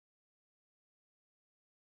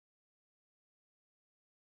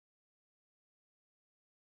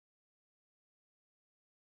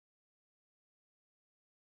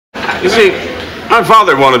You see, my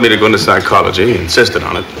father wanted me to go into psychology. He insisted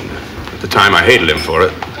on it. At the time, I hated him for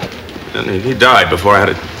it. And he died before I had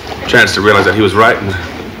a chance to realize that he was right, and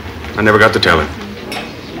I never got to tell him.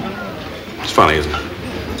 It's funny, isn't it?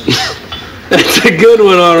 That's a good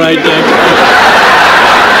one, all right, Doc.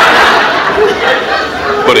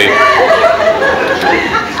 Buddy,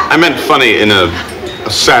 I meant funny in a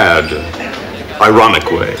sad, ironic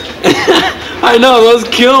way. I know, those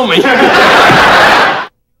kill me.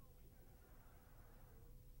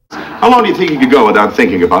 How long do you think you could go without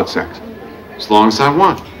thinking about sex? As long as I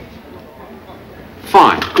want.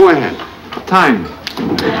 Fine, go ahead. Time.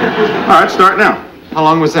 All right, start now. How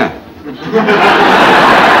long was that?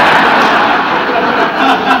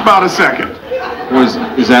 About a second.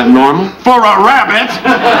 Is that normal? For a rabbit?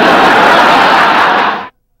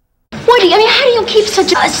 Woody, I mean, how do you keep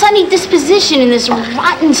such a sunny disposition in this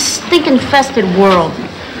rotten, stink-infested world?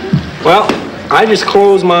 Well, I just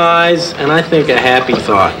close my eyes and I think a happy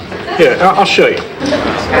thought. Here, I'll show you.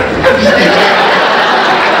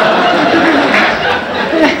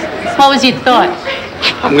 What was your thought?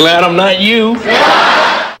 I'm glad I'm not you.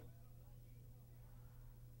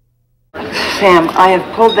 Sam, I have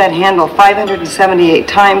pulled that handle 578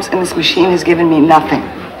 times and this machine has given me nothing.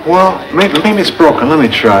 Well, maybe it's broken. Let me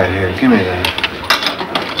try it here. Give me that.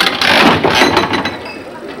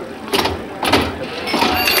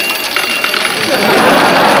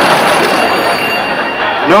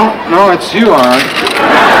 No, it's you, all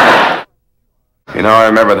right. You know, I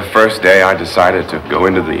remember the first day I decided to go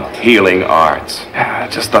into the healing arts.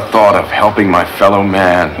 Just the thought of helping my fellow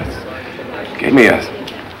man gave me a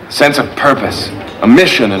sense of purpose, a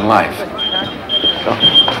mission in life.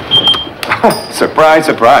 Oh, surprise,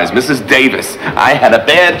 surprise, Mrs. Davis. I had a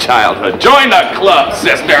bad childhood. Join the club,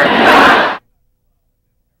 sister.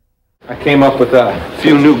 I came up with a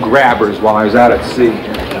few new grabbers while I was out at sea.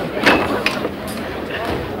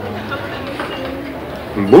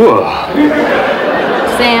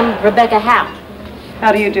 Sam, Rebecca Howe.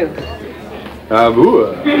 How do you do?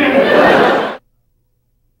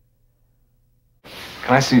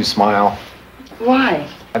 Can I see you smile? Why?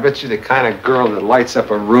 I bet you're the kind of girl that lights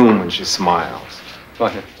up a room when she smiles. Go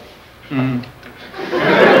ahead.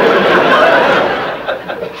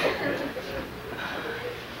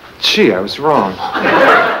 Gee, I was wrong.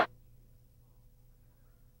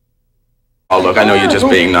 Oh, look, I know you're just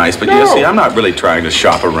being nice, but you see, I'm not really trying to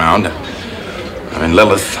shop around. I mean,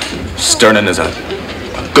 Lilith Sternin is a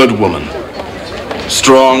good woman.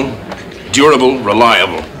 Strong, durable,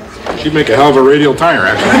 reliable. She'd make a hell of a radial tire,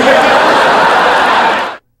 actually.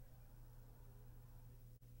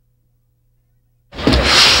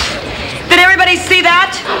 Did everybody see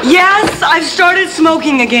that? Yes, I've started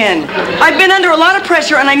smoking again. I've been under a lot of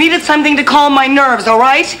pressure and I needed something to calm my nerves, all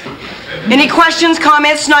right? Any questions,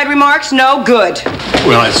 comments, snide remarks? No? Good.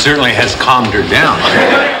 Well, it certainly has calmed her down.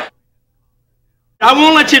 I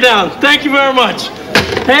won't let you down. Thank you very much.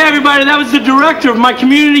 Hey, everybody, that was the director of my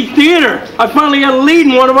community theater. I finally got a lead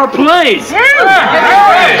in one of our plays.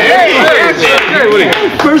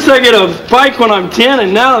 First I get a bike when I'm 10,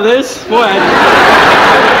 and now this. Boy.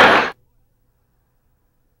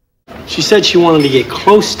 She said she wanted to get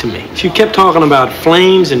close to me. She kept talking about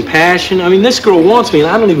flames and passion. I mean, this girl wants me, and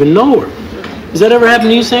I don't even know her. Has that ever happened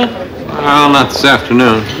to you, Sam? Well, not this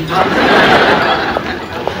afternoon.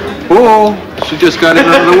 Oh, she just got in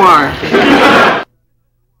under the wire.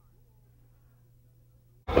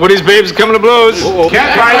 Woody's babes coming to blows.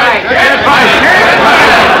 Cat fight! Cat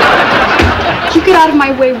fight! You get out of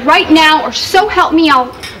my way right now, or so help me,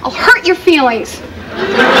 I'll hurt your feelings.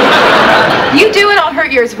 You do it, I'll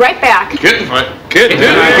hurt yours right back. Kitten fight. Kitten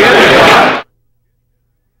fight.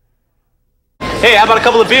 Hey, how about a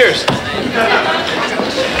couple of beers?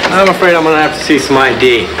 I'm afraid I'm gonna have to see some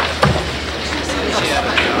ID.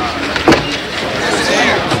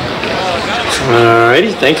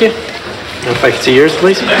 Alrighty, thank you. If I could see yours,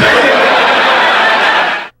 please.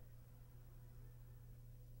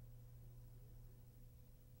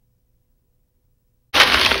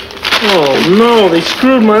 Oh no, they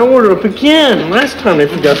screwed my order up again. Last time they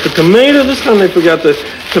forgot the tomato, this time they forgot the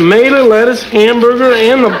tomato, lettuce, hamburger,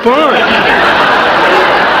 and the bun.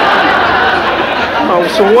 Oh,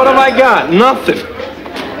 so what have I got? Nothing.